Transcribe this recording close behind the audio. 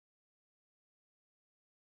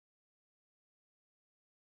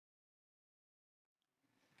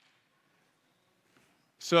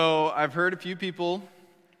So I've heard a few people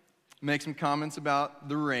make some comments about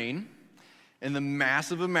the rain and the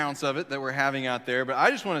massive amounts of it that we're having out there. But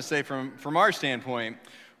I just want to say from our standpoint,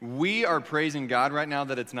 we are praising God right now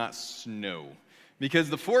that it's not snow. Because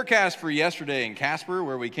the forecast for yesterday in Casper,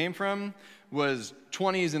 where we came from, was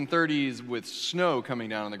 20s and 30s with snow coming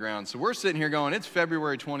down on the ground. So we're sitting here going, it's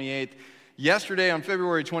February 28th. Yesterday, on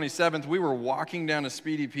February 27th, we were walking down to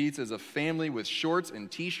Speedy Pete's as a family with shorts and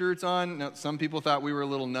T-shirts on. Now, some people thought we were a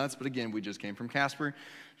little nuts, but again, we just came from Casper.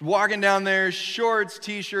 Walking down there, shorts,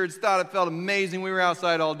 T-shirts, thought it felt amazing. We were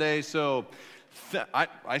outside all day, so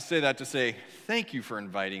I say that to say thank you for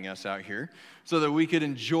inviting us out here so that we could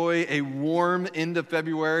enjoy a warm end of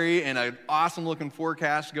February and an awesome-looking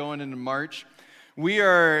forecast going into March. We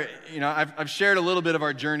are, I've shared a little bit of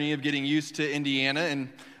our journey of getting used to Indiana, and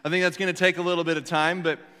I think that's going to take a little bit of time,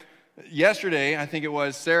 but yesterday, I think it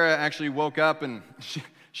was, Sarah actually woke up and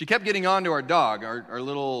she kept getting on to our dog, our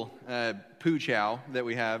little poo chow that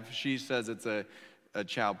we have. She says it's a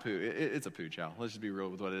chow poo. It's a poo chow. Let's just be real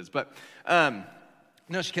with what it is. But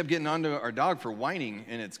no, she kept getting on to our dog for whining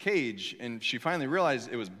in its cage, and she finally realized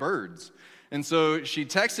it was birds. And so she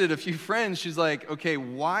texted a few friends. She's like, okay,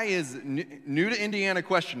 why is, new to Indiana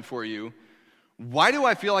question for you, why do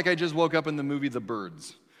I feel like I just woke up in the movie The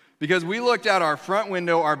Birds? Because we looked out our front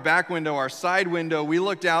window, our back window, our side window, we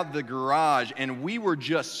looked out the garage, and we were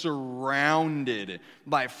just surrounded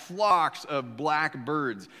by flocks of black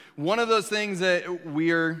birds. One of those things that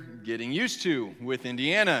we're getting used to with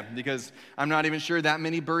Indiana, because I'm not even sure that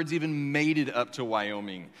many birds even made it up to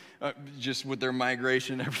Wyoming, just with their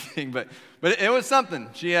migration and everything. But it was something.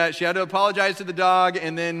 She had to apologize to the dog,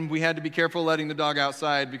 and then we had to be careful letting the dog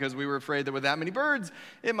outside because we were afraid that with that many birds,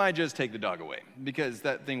 it might just take the dog away because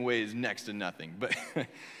that thing weighs next to nothing. But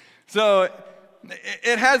so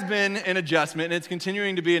it has been an adjustment, and it's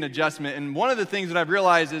continuing to be an adjustment. And one of the things that I've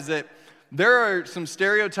realized is that there are some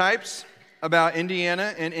stereotypes about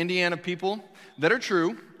Indiana and Indiana people that are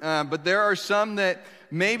true, but there are some that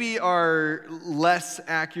maybe are less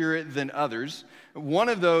accurate than others. One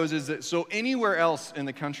of those is that, so anywhere else in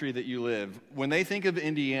the country that you live, when they think of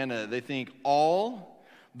Indiana, they think all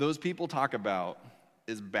those people talk about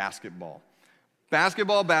is basketball.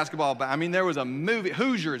 Basketball. I mean, there was a movie,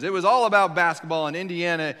 Hoosiers. It was all about basketball in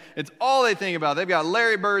Indiana. It's all they think about. They've got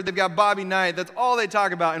Larry Bird. They've got Bobby Knight. That's all they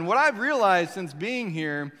talk about. And what I've realized since being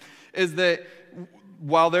here is that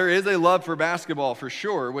while there is a love for basketball for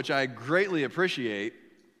sure, which I greatly appreciate,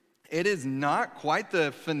 it is not quite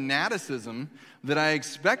the fanaticism that I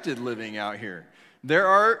expected living out here. There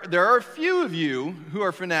are a few of you who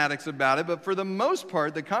are fanatics about it, but for the most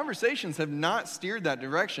part, the conversations have not steered that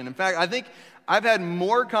direction. In fact, I think I've had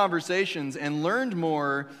more conversations and learned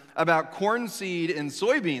more about corn seed and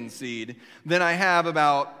soybean seed than I have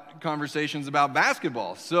about conversations about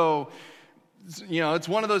basketball. So, it's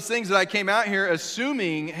one of those things that I came out here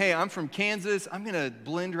assuming, hey, I'm from Kansas, I'm going to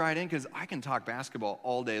blend right in because I can talk basketball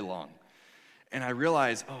all day long. And I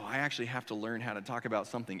realized, I actually have to learn how to talk about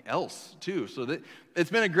something else too. So that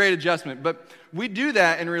it's been a great adjustment. But we do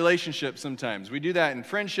that in relationships sometimes. We do that in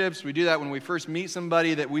friendships. We do that when we first meet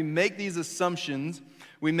somebody, that we make these assumptions.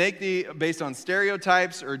 We make based on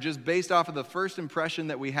stereotypes or just based off of the first impression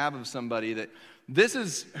that we have of somebody, that this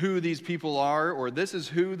is who these people are, or this is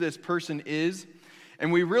who this person is.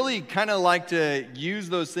 And we really kind of like to use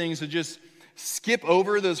those things to just skip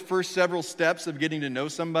over those first several steps of getting to know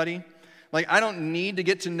somebody. Like, I don't need to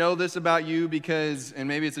get to know this about you because, and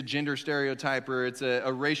maybe it's a gender stereotype or it's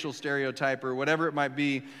a racial stereotype or whatever it might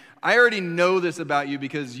be. I already know this about you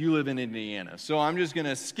because you live in Indiana. So I'm just going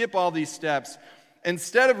to skip all these steps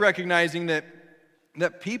instead of recognizing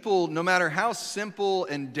that people, no matter how simple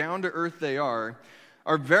and down-to-earth they are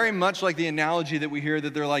very much like the analogy that we hear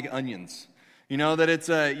that they're like onions. That it's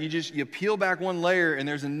you peel back one layer and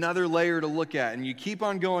there's another layer to look at, and you keep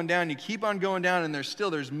on going down, and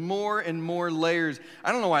there's more and more layers.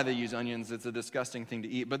 I don't know why they use onions. It's a disgusting thing to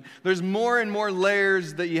eat, but there's more and more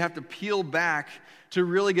layers that you have to peel back to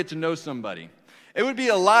really get to know somebody. It would be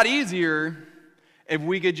a lot easier if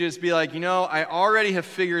we could just be like, I already have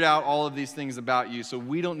figured out all of these things about you, so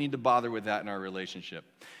we don't need to bother with that in our relationship.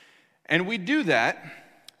 And we do that.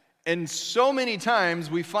 And so many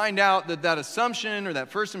times we find out that assumption or that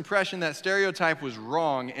first impression, that stereotype was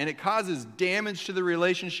wrong, and it causes damage to the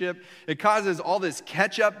relationship. It causes all this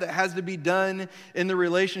catch-up that has to be done in the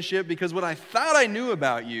relationship because what I thought I knew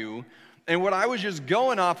about you and what I was just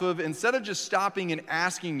going off of, instead of just stopping and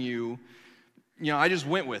asking you, I just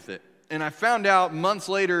went with it. And I found out months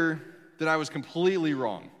later that I was completely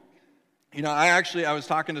wrong. I was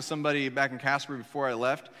talking to somebody back in Casper before I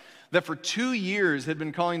left that for 2 years had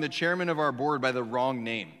been calling the chairman of our board by the wrong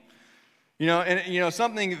name.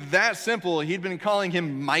 Something that simple, he'd been calling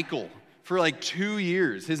him Michael for like 2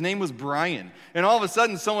 years. His name was Brian. And all of a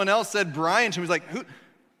sudden, someone else said Brian. She was like, "Who?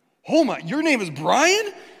 Oh my, your name is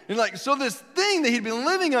Brian?" And so this thing that he'd been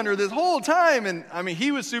living under this whole time, and I mean,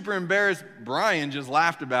 he was super embarrassed. Brian just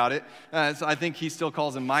laughed about it. So I think he still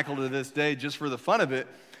calls him Michael to this day just for the fun of it.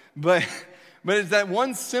 But it's that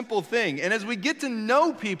one simple thing. And as we get to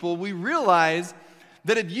know people, we realize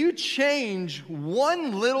that if you change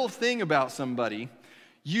one little thing about somebody,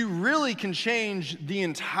 you really can change the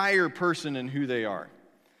entire person and who they are.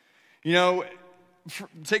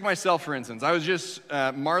 Take myself, for instance. I was just,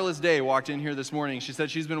 Marlis Day walked in here this morning. She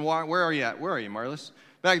said she's been where are you at? Where are you, Marlis?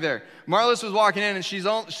 Back there. Marlis was walking in, and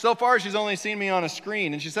so far she's only seen me on a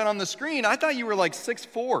screen. And she said, on the screen, I thought you were like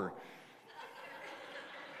 6'4".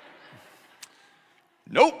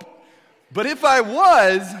 Nope. But if I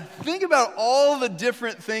was, think about all the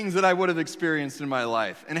different things that I would have experienced in my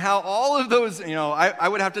life and how all of those, I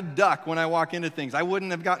would have to duck when I walk into things. I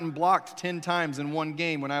wouldn't have gotten blocked 10 times in one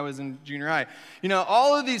game when I was in junior high.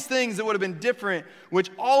 All of these things that would have been different, which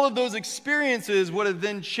all of those experiences would have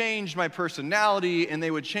then changed my personality, and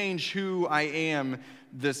they would change who I am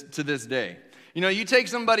to this day. You take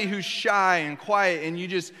somebody who's shy and quiet, and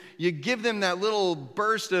you give them that little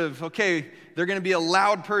burst of, okay, they're going to be a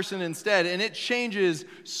loud person instead, and it changes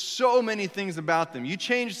so many things about them. You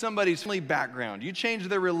change somebody's family background. You change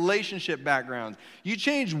their relationship background. You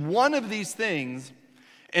change one of these things,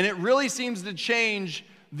 and it really seems to change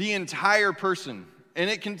the entire person, and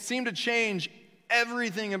it can seem to change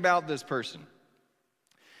everything about this person.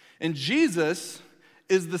 And Jesus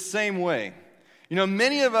is the same way.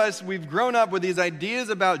 Many of us, we've grown up with these ideas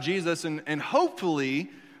about Jesus, and hopefully,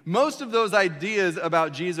 most of those ideas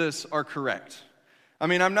about Jesus are correct. I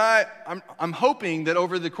mean, I'm hoping that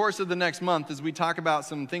over the course of the next month, as we talk about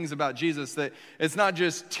some things about Jesus, that it's not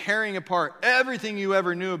just tearing apart everything you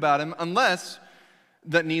ever knew about him, unless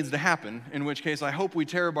that needs to happen, in which case I hope we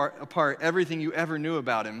tear apart everything you ever knew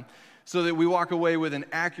about him, so that we walk away with an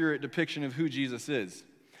accurate depiction of who Jesus is.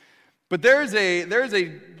 But there's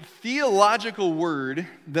a theological word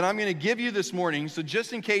that I'm going to give you this morning, so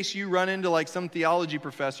just in case you run into like some theology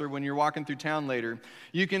professor when you're walking through town later,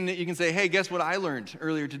 you can say, hey, guess what I learned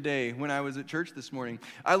earlier today when I was at church this morning?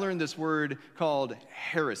 I learned this word called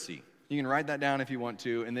heresy. You can write that down if you want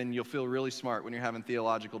to, and then you'll feel really smart when you're having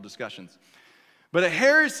theological discussions. But a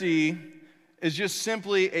heresy is just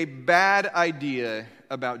simply a bad idea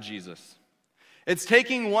about Jesus. It's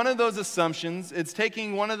taking one of those assumptions, it's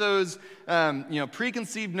taking one of those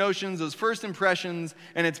preconceived notions, those first impressions,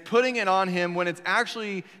 and it's putting it on him when it's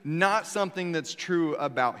actually not something that's true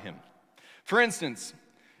about him. For instance,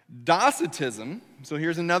 Docetism, so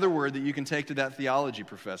here's another word that you can take to that theology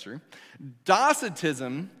professor.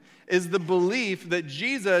 Docetism is the belief that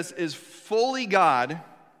Jesus is fully God,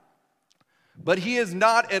 but he is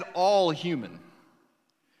not at all human.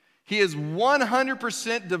 He is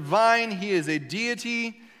 100% divine. He is a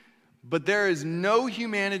deity, but there is no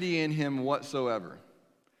humanity in him whatsoever.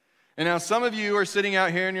 And now some of you are sitting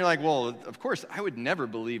out here and you're like, well, of course, I would never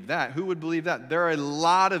believe that. Who would believe that? There are a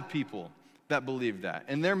lot of people that believe that.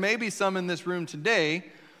 And there may be some in this room today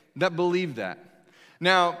that believe that.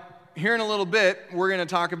 Now, here in a little bit, we're going to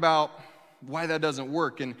talk about why that doesn't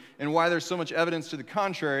work and why there's so much evidence to the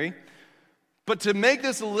contrary. But to make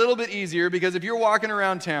this a little bit easier, because if you're walking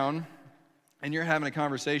around town and you're having a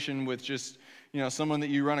conversation with just, someone that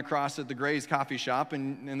you run across at the Gray's coffee shop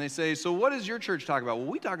and they say, so what does your church talk about? Well,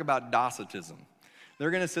 we talk about Docetism.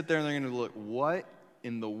 They're going to sit there and they're going to look, what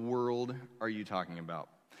in the world are you talking about?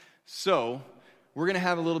 So we're going to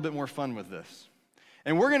have a little bit more fun with this.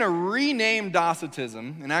 And we're going to rename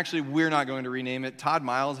Docetism, and actually we're not going to rename it. Todd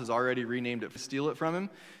Miles has already renamed it. Steal it from him.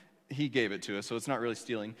 He gave it to us, so it's not really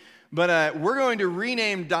stealing. But we're going to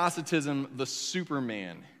rename Docetism the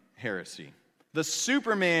Superman heresy. The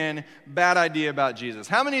Superman bad idea about Jesus.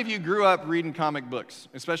 How many of you grew up reading comic books,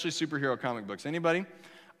 especially superhero comic books? Anybody?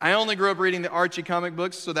 I only grew up reading the Archie comic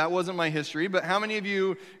books, so that wasn't my history. But how many of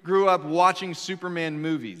you grew up watching Superman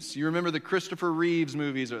movies? You remember the Christopher Reeves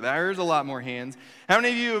movies? There's a lot more hands. How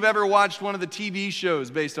many of you have ever watched one of the TV shows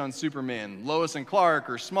based on Superman? Lois and Clark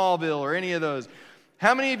or Smallville or any of those?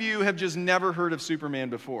 How many of you have just never heard of Superman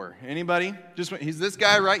before? Anybody? He's this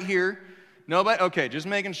guy right here. Nobody? Okay, just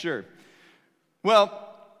making sure.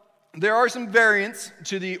 Well, there are some variants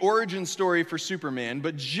to the origin story for Superman,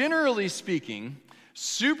 but generally speaking,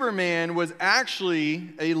 Superman was actually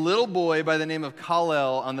a little boy by the name of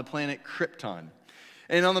Kal-El on the planet Krypton.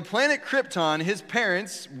 And on the planet Krypton, his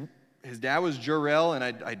parents, his dad was Jor-El, and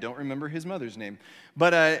I don't remember his mother's name,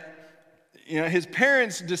 but his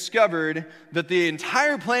parents discovered that the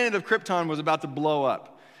entire planet of Krypton was about to blow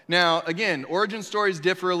up. Now, again, origin stories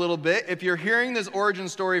differ a little bit. If you're hearing this origin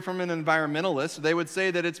story from an environmentalist, they would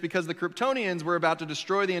say that it's because the Kryptonians were about to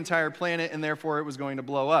destroy the entire planet and therefore it was going to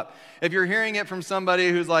blow up. If you're hearing it from somebody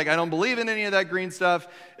who's like, I don't believe in any of that green stuff,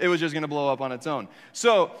 it was just going to blow up on its own.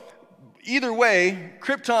 So, either way,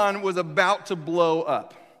 Krypton was about to blow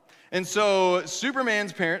up. And so,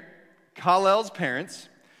 Superman's parent, Kal-El's parents,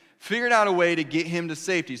 figured out a way to get him to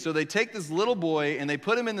safety. So they take this little boy and they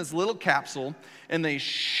put him in this little capsule and they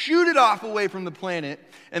shoot it off away from the planet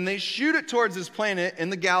and they shoot it towards this planet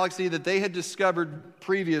in the galaxy that they had discovered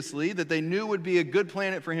previously that they knew would be a good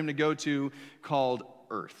planet for him to go to, called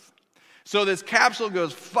Earth. So this capsule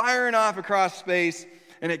goes firing off across space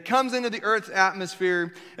and it comes into the Earth's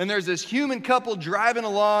atmosphere, and there's this human couple driving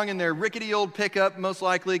along in their rickety old pickup, most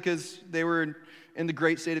likely because they were in the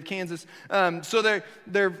great state of Kansas. So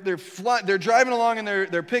they're driving along in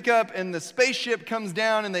their pickup, and the spaceship comes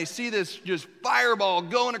down, and they see this just fireball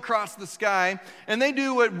going across the sky, and they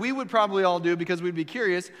do what we would probably all do because we'd be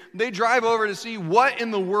curious. They drive over to see what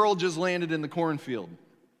in the world just landed in the cornfield.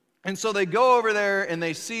 And so they go over there, and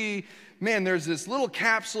they see, man, there's this little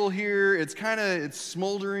capsule here. It's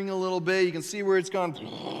smoldering a little bit. You can see where it's gone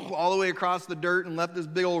all the way across the dirt and left this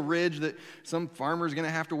big old ridge that some farmer's going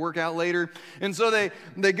to have to work out later. And so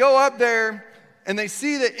they go up there, and they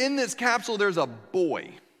see that in this capsule there's a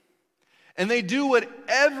boy. And they do what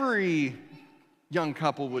every young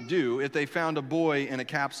couple would do if they found a boy in a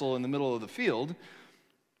capsule in the middle of the field.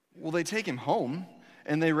 Well, they take him home,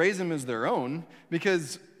 and they raise him as their own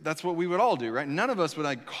because that's what we would all do, right? None of us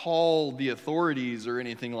would call the authorities or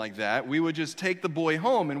anything like that. We would just take the boy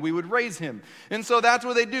home and we would raise him. And so that's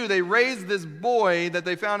what they do. They raise this boy that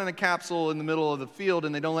they found in a capsule in the middle of the field,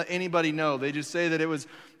 and they don't let anybody know. They just say that it was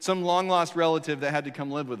some long-lost relative that had to come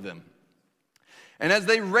live with them. And as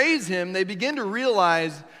they raise him, they begin to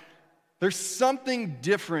realize there's something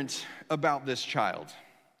different about this child.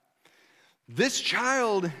 This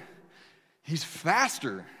child, he's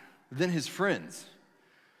faster than his friends.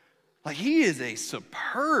 He is a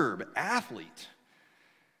superb athlete.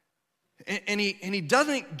 And he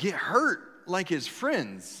doesn't get hurt like his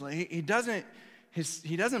friends. He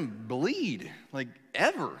doesn't bleed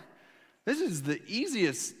ever. This is the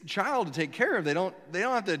easiest child to take care of. They don't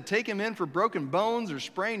have to take him in for broken bones or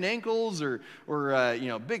sprained ankles or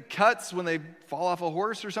big cuts when they fall off a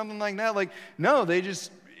horse or something like that. No, they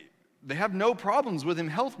have no problems with him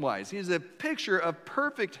health-wise. He's a picture of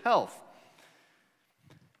perfect health.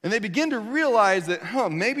 And they begin to realize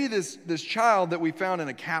that, maybe this child that we found in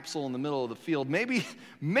a capsule in the middle of the field, maybe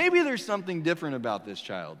there's something different about this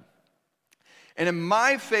child. And in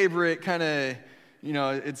my favorite kind of,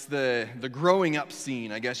 it's the growing up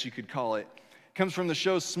scene, I guess you could call it. It comes from the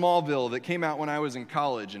show Smallville that came out when I was in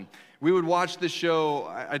college. And we would watch this show.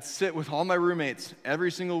 I'd sit with all my roommates every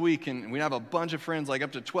single week, and we'd have a bunch of friends,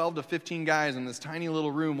 up to 12 to 15 guys in this tiny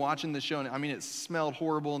little room watching the show. And it smelled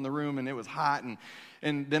horrible in the room, and it was hot.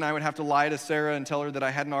 And then I would have to lie to Sarah and tell her that I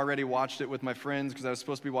hadn't already watched it with my friends because I was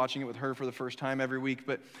supposed to be watching it with her for the first time every week.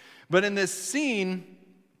 But in this scene,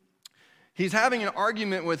 he's having an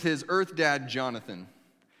argument with his Earth dad, Jonathan.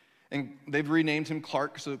 And they've renamed him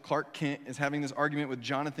Clark, so Clark Kent is having this argument with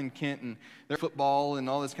Jonathan Kent and their football and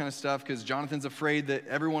all this kind of stuff because Jonathan's afraid that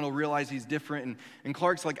everyone will realize he's different. And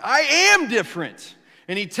Clark's like, I am different.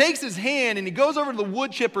 And he takes his hand and he goes over to the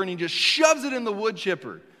wood chipper and he just shoves it in the wood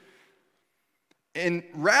chipper. And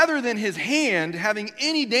rather than his hand having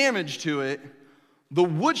any damage to it, the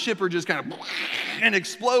wood chipper just kind of and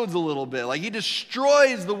explodes a little bit. He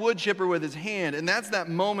destroys the wood chipper with his hand. And that's that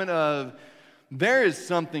moment of, there is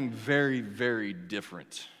something very, very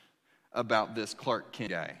different about this Clark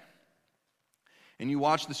Kent guy. And you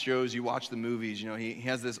watch the shows, you watch the movies, he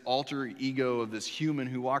has this alter ego of this human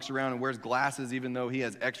who walks around and wears glasses even though he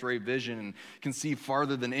has x-ray vision and can see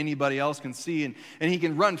farther than anybody else can see. And he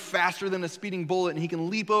can run faster than a speeding bullet, and he can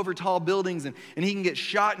leap over tall buildings, and he can get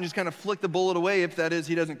shot and just kind of flick the bullet away if that is,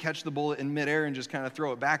 he doesn't catch the bullet in midair and just kind of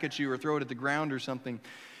throw it back at you or throw it at the ground or something.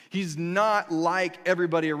 He's not like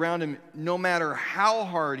everybody around him, no matter how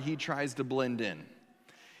hard he tries to blend in.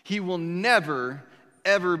 He will never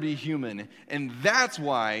ever be human. And that's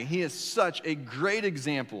why he is such a great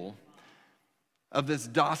example of this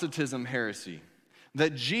Docetism heresy,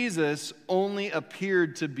 that Jesus only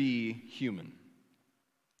appeared to be human.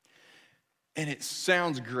 And it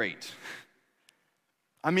sounds great.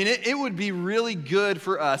 It would be really good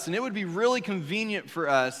for us, and it would be really convenient for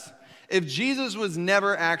us if Jesus was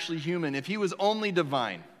never actually human, if he was only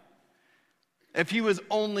divine, if he was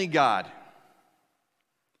only God.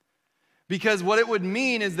 Because what it would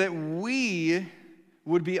mean is that we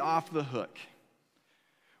would be off the hook.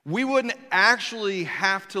 We wouldn't actually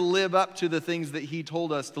have to live up to the things that he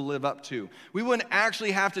told us to live up to. We wouldn't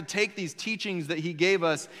actually have to take these teachings that he gave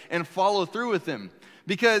us and follow through with them.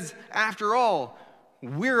 Because after all,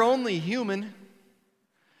 we're only human,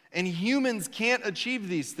 and humans can't achieve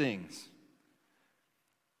these things.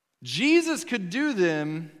 Jesus could do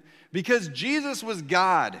them because Jesus was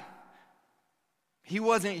God. He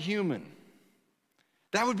wasn't human.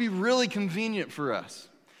 That would be really convenient for us.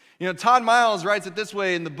 You know, Todd Miles writes it this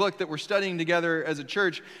way in the book that we're studying together as a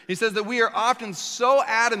church. He says that we are often so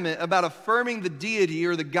adamant about affirming the deity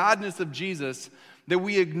or the godness of Jesus that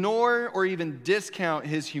we ignore or even discount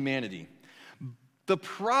his humanity. The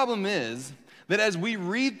problem is that as we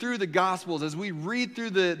read through the Gospels, as we read through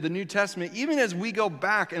the New Testament, even as we go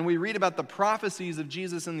back and we read about the prophecies of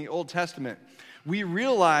Jesus in the Old Testament, we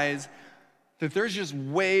realize that there's just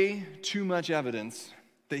way too much evidence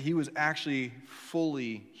that he was actually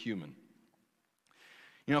fully human.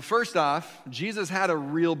 You know, first off, Jesus had a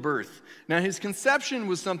real birth. Now, his conception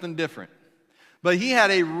was something different, but he had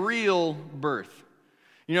a real birth.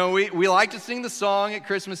 You know, we like to sing the song at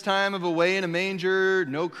Christmas time of away in a manger,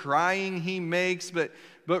 no crying he makes, but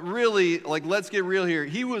really, like, let's get real here.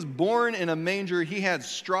 He was born in a manger. He had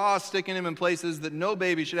straw sticking him in places that no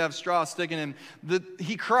baby should have straw sticking him.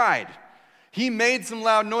 He cried. He made some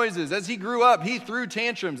loud noises. As he grew up, he threw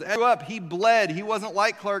tantrums. As he grew up, he bled. He wasn't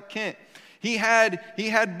like Clark Kent. He had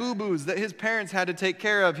boo-boos that his parents had to take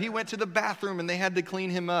care of. He went to the bathroom and they had to clean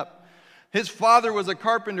him up. His father was a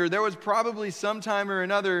carpenter. There was probably some time or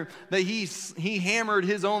another that he hammered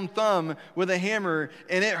his own thumb with a hammer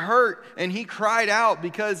and it hurt, and he cried out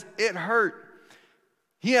because it hurt.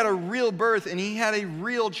 He had a real birth and he had a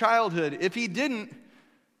real childhood. If he didn't,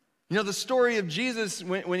 you know, the story of Jesus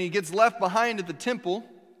when he gets left behind at the temple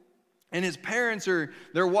and his parents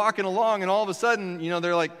they're walking along and all of a sudden, you know,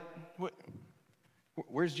 they're like,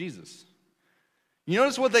 where's Jesus? You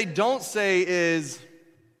notice what they don't say is,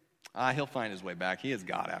 he'll find his way back. He is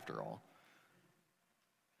God after all.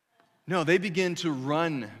 No, they begin to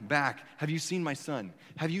run back. Have you seen my son?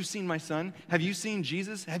 Have you seen my son? Have you seen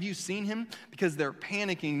Jesus? Have you seen him? Because they're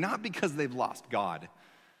panicking, not because they've lost God.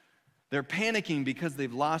 They're panicking because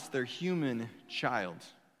they've lost their human child.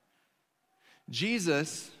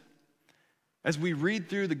 Jesus, as we read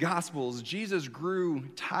through the Gospels, Jesus grew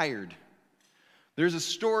tired. There's a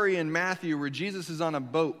story in Matthew where Jesus is on a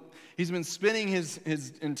boat. He's been spending his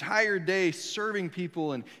entire day serving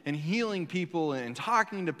people and healing people and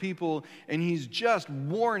talking to people, and he's just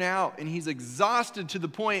worn out and he's exhausted to the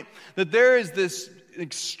point that there is this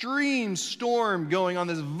extreme storm going on,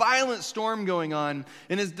 this violent storm going on,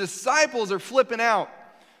 and his disciples are flipping out.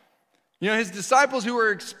 You know, his disciples who are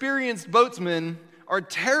experienced boatsmen are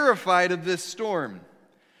terrified of this storm.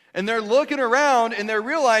 And they're looking around and they're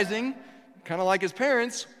realizing, kind of like his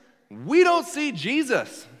parents, we don't see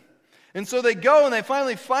Jesus. And so they go and they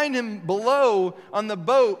finally find him below on the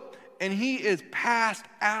boat, and he is passed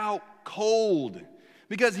out cold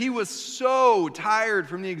because he was so tired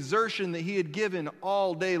from the exertion that he had given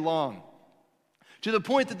all day long, to the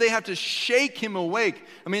point that they have to shake him awake.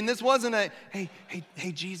 I mean, this wasn't a, hey,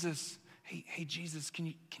 Jesus, hey, Jesus,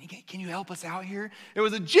 can you help us out here? It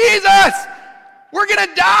was a, Jesus, we're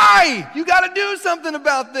gonna die. You got to do something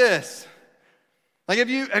about this. Like, have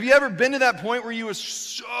you ever been to that point where you were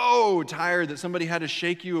so tired that somebody had to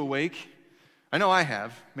shake you awake? I know I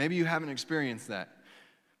have. Maybe you haven't experienced that.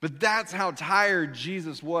 But that's how tired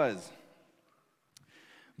Jesus was.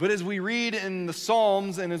 But as we read in the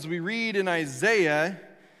Psalms and as we read in Isaiah,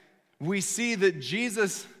 we see that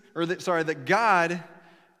that God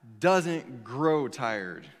doesn't grow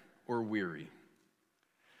tired or weary.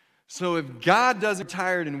 So if God doesn't get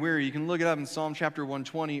tired and weary, you can look it up in Psalm chapter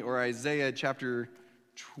 120 or Isaiah chapter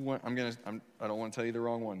 20. I don't want to tell you the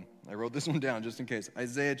wrong one. I wrote this one down just in case.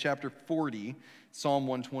 Isaiah chapter 40, Psalm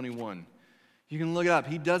 121. You can look it up.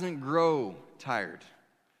 He doesn't grow tired.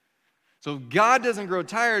 So if God doesn't grow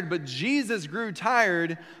tired, but Jesus grew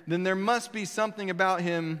tired, then there must be something about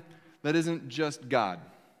him that isn't just God.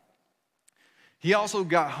 He also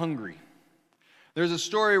got hungry. There's a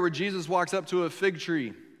story where Jesus walks up to a fig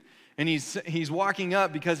tree, and he's walking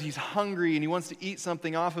up because he's hungry and he wants to eat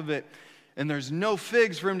something off of it. And there's no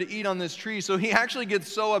figs for him to eat on this tree. So he actually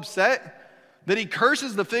gets so upset that he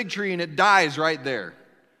curses the fig tree and it dies right there.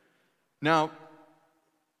 Now,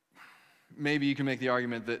 maybe you can make the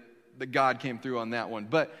argument that God came through on that one.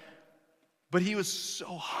 But he was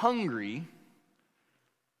so hungry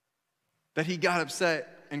that he got upset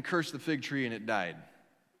and cursed the fig tree and it died.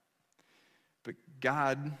 But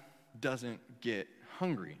God doesn't get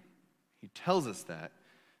hungry. He tells us that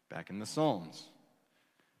back in the Psalms.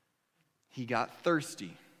 He got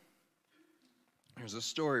thirsty. There's a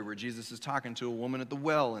story where Jesus is talking to a woman at the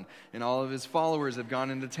well, and all of his followers have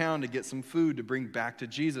gone into town to get some food to bring back to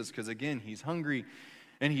Jesus because, again, he's hungry.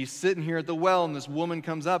 And he's sitting here at the well, and this woman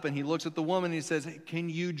comes up, and he looks at the woman, and he says, "Hey, can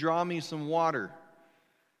you draw me some water?"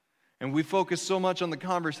 And we focus so much on the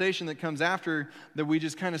conversation that comes after that we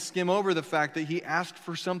just kind of skim over the fact that he asked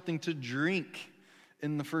for something to drink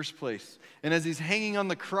in the first place. And as he's hanging on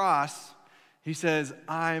the cross, he says,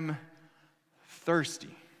 "I'm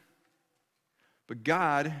thirsty." But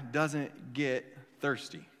God doesn't get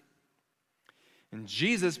thirsty. And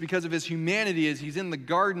Jesus, because of his humanity, as he's in the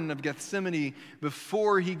Garden of Gethsemane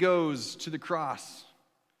before he goes to the cross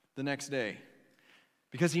the next day,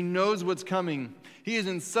 because he knows what's coming, he is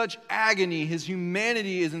in such agony. His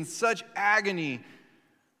humanity is in such agony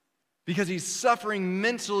because he's suffering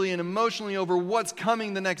mentally and emotionally over what's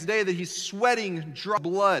coming the next day that he's sweating drop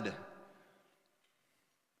blood.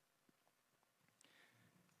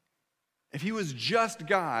 If he was just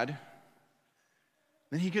God,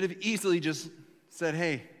 then he could have easily just said,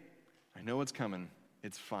 "Hey, I know what's coming.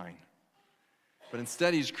 It's fine." But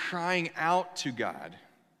instead, he's crying out to God.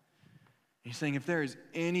 He's saying, if there is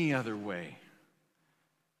any other way,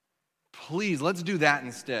 please, let's do that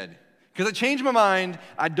instead. Because I changed my mind.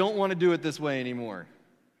 I don't want to do it this way anymore.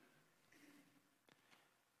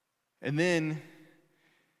 And then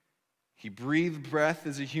he breathed breath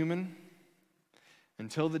as a human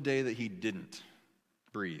until the day that he didn't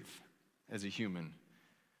breathe as a human,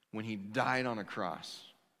 when he died on a cross.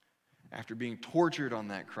 After being tortured on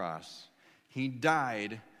that cross, he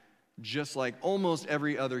died just like almost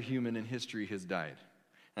every other human in history has died.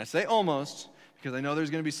 And I say almost because I know there's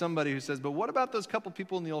going to be somebody who says, but what about those couple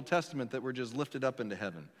people in the Old Testament that were just lifted up into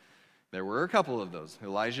heaven? There were a couple of those.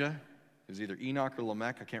 Elijah, it was either Enoch or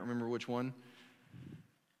Lamech, I can't remember which one.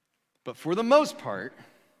 But for the most part,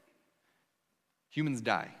 humans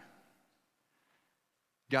die.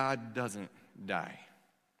 God doesn't die.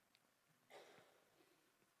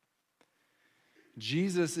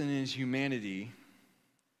 Jesus in his humanity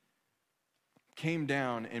came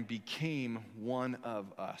down and became one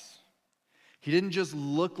of us. He didn't just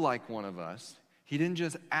look like one of us. He didn't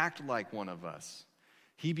just act like one of us.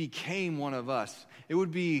 He became one of us. It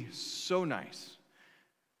would be so nice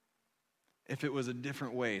if it was a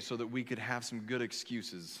different way so that we could have some good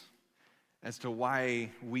excuses as to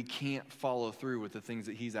why we can't follow through with the things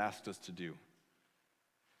that he's asked us to do.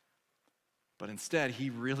 But instead, he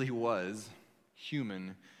really was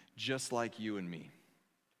human, just like you and me.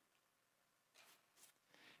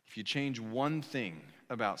 If you change one thing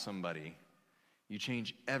about somebody, you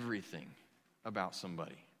change everything about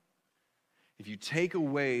somebody. If you take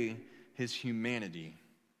away his humanity,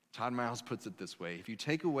 Todd Miles puts it this way, if you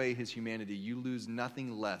take away his humanity, you lose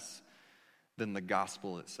nothing less than the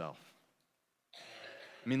gospel itself.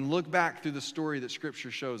 I mean, look back through the story that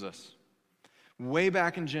Scripture shows us. Way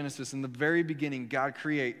back in Genesis, in the very beginning, God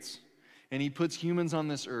creates, and he puts humans on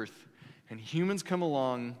this earth, and humans come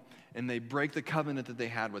along, and they break the covenant that they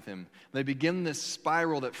had with him. They begin this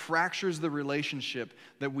spiral that fractures the relationship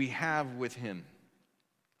that we have with him.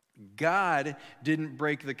 God didn't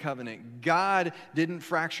break the covenant. God didn't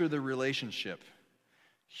fracture the relationship.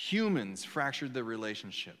 Humans fractured the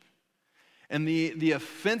relationship. And the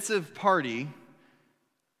offensive party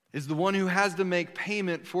is the one who has to make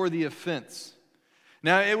payment for the offense.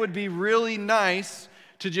 Now, it would be really nice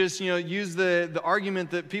to just, use the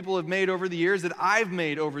argument that people have made over the years, that I've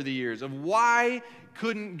made over the years, of why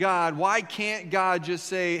can't God just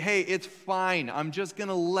say, hey, it's fine, I'm just going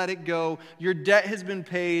to let it go, your debt has been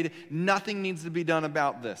paid, nothing needs to be done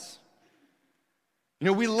about this.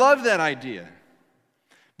 We love that idea.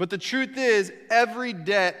 But the truth is, every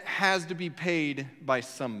debt has to be paid by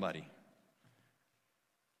somebody.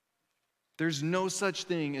 There's no such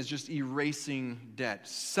thing as just erasing debt.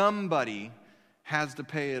 Somebody has to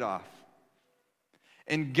pay it off.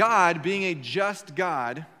 And God, being a just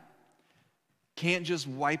God, can't just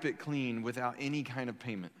wipe it clean without any kind of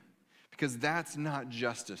payment, because that's not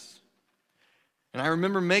justice. And I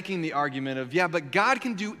remember making the argument of, but God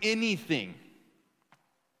can do anything.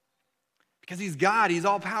 Because he's God, he's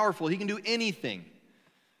all powerful, he can do anything.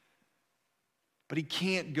 But he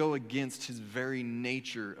can't go against his very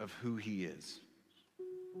nature of who he is.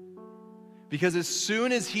 Because as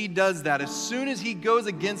soon as he does that, as soon as he goes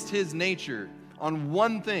against his nature on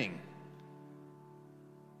one thing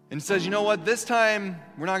and says, you know what, this time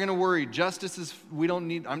we're not going to worry. Justice is,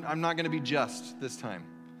 I'm not going to be just this time.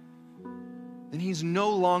 Then he's no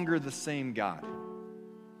longer the same God.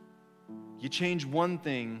 You change one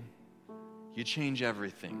thing, you change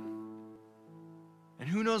everything. And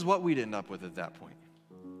who knows what we'd end up with at that point.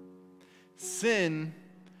 Sin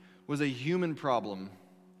was a human problem,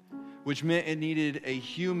 which meant it needed a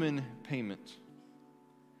human payment.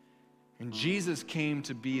 And Jesus came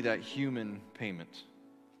to be that human payment.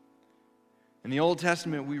 In the Old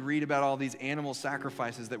Testament, we read about all these animal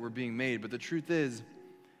sacrifices that were being made, but the truth is,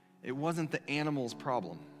 it wasn't the animal's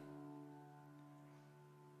problem.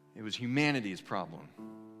 It was humanity's problem,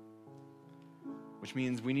 which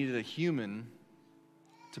means we needed a human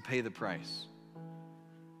to pay the price.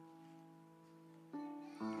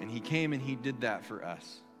 And he came and he did that for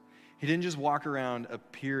us. He didn't just walk around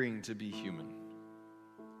appearing to be human.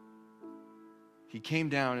 He came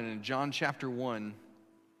down, and in John chapter 1,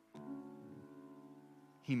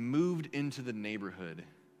 he moved into the neighborhood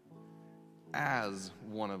as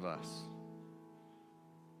one of us.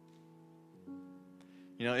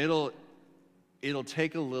 You know, it'll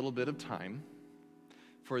take a little bit of time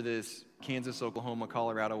for this Kansas, Oklahoma,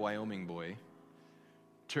 Colorado, Wyoming boy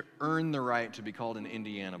to earn the right to be called an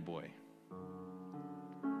Indiana boy.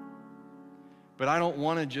 But I don't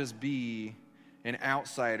want to just be an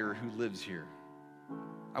outsider who lives here.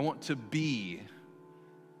 I want to be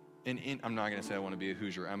I'm not going to say I want to be a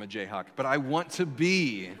Hoosier. I'm a Jayhawk. But I want to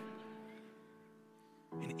be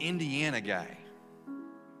an Indiana guy.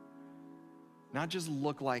 Not just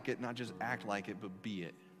look like it, not just act like it, but be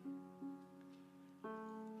it.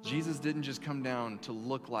 Jesus didn't just come down to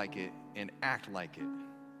look like it and act like it.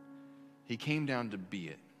 He came down to be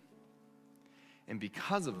it. And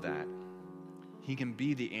because of that, he can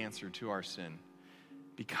be the answer to our sin.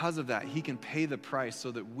 Because of that, he can pay the price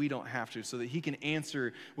so that we don't have to, so that he can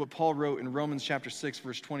answer what Paul wrote in Romans chapter 6,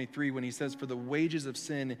 verse 23, when he says, "For the wages of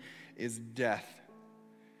sin is death."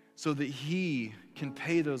 So that he can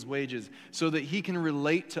pay those wages, so that he can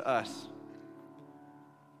relate to us.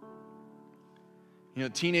 You know,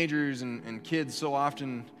 teenagers and kids so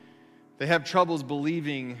often, they have troubles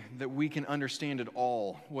believing that we can understand at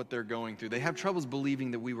all what they're going through. They have troubles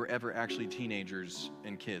believing that we were ever actually teenagers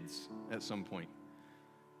and kids at some point.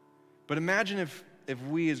 But imagine if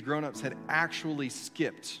we as grown-ups had actually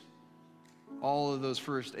skipped all of those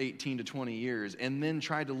first 18 to 20 years and then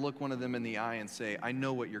tried to look one of them in the eye and say, "I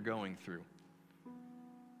know what you're going through."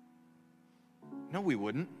 No, we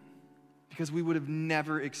wouldn't, because we would have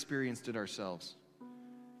never experienced it ourselves.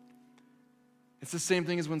 It's the same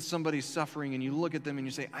thing as when somebody's suffering and you look at them and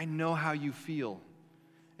you say, "I know how you feel."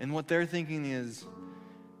 And what they're thinking is,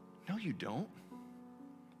 "No, you don't.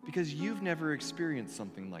 Because you've never experienced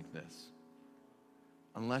something like this.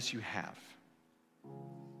 Unless you have."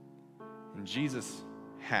 And Jesus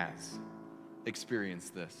has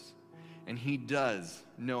experienced this. And he does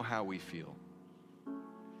know how we feel.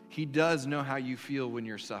 He does know how you feel when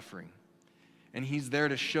you're suffering. And he's there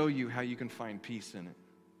to show you how you can find peace in it.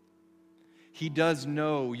 He does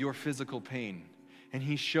know your physical pain. And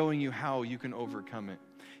he's showing you how you can overcome it.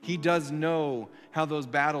 He does know how those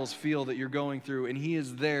battles feel that you're going through, and he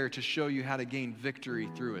is there to show you how to gain victory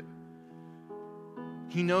through it.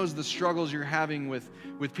 He knows the struggles you're having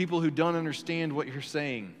with people who don't understand what you're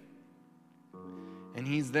saying. And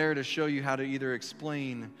he's there to show you how to either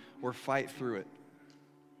explain or fight through it.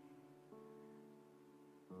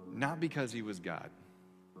 Not because he was God,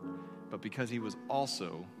 but because he was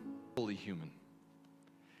also fully human.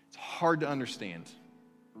 It's hard to understand.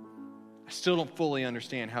 I still don't fully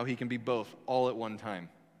understand how he can be both all at one time.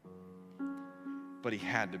 But he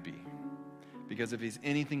had to be. Because if he's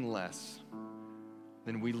anything less,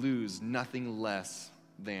 then we lose nothing less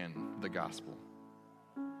than the gospel.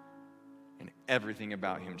 And everything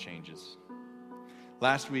about him changes.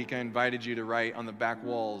 Last week, I invited you to write on the back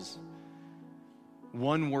walls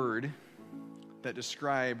one word that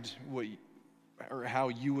described how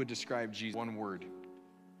you would describe Jesus. One word.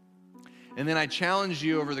 And then I challenged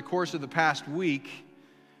you over the course of the past week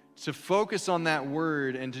to focus on that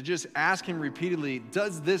word and to just ask him repeatedly,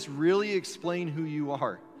 does this really explain who you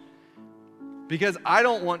are? Because I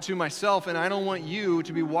don't want to myself, and I don't want you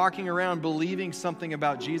to be walking around believing something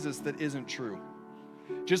about Jesus that isn't true.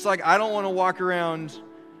 Just like I don't want to walk around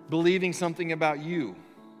believing something about you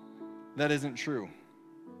that isn't true.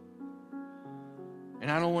 And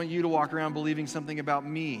I don't want you to walk around believing something about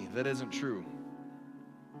me that isn't true.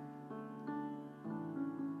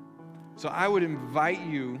 So I would invite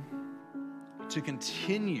you to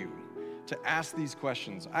continue to ask these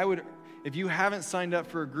questions. If you haven't signed up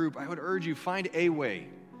for a group, I would urge you, find a way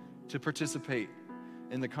to participate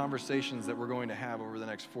in the conversations that we're going to have over the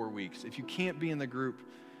next 4 weeks. If you can't be in the group,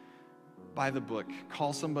 buy the book,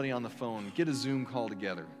 call somebody on the phone, get a Zoom call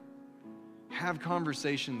together. Have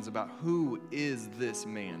conversations about who is this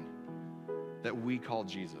man that we call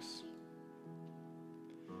Jesus.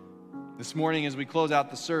 This morning, as we close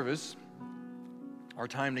out the service, our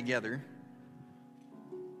time together,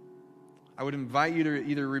 I would invite you to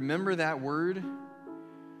either remember that word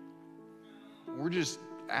or just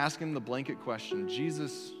ask him the blanket question,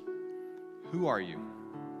 Jesus, who are you?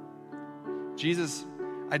 Jesus,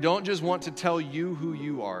 I don't just want to tell you who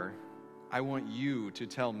you are. I want you to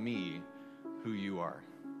tell me who you are.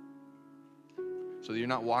 So that you're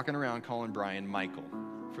not walking around calling Brian Michael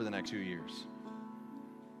for the next 2 years.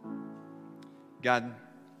 God,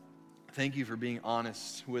 thank you for being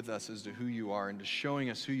honest with us as to who you are and to showing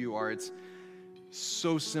us who you are. It's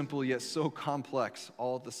so simple yet so complex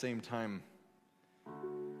all at the same time.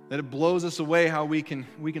 That it blows us away how we can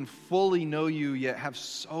fully know you yet have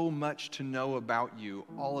so much to know about you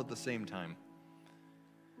all at the same time.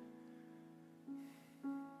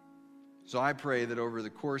 So I pray that over the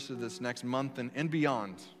course of this next month and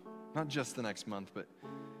beyond, not just the next month, but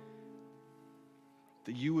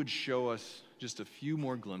that you would show us just a few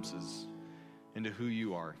more glimpses into who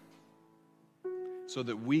you are so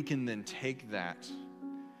that we can then take that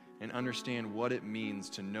and understand what it means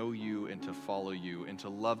to know you and to follow you and to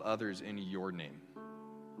love others in your name.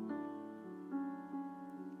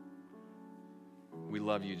 We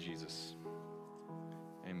love you, Jesus.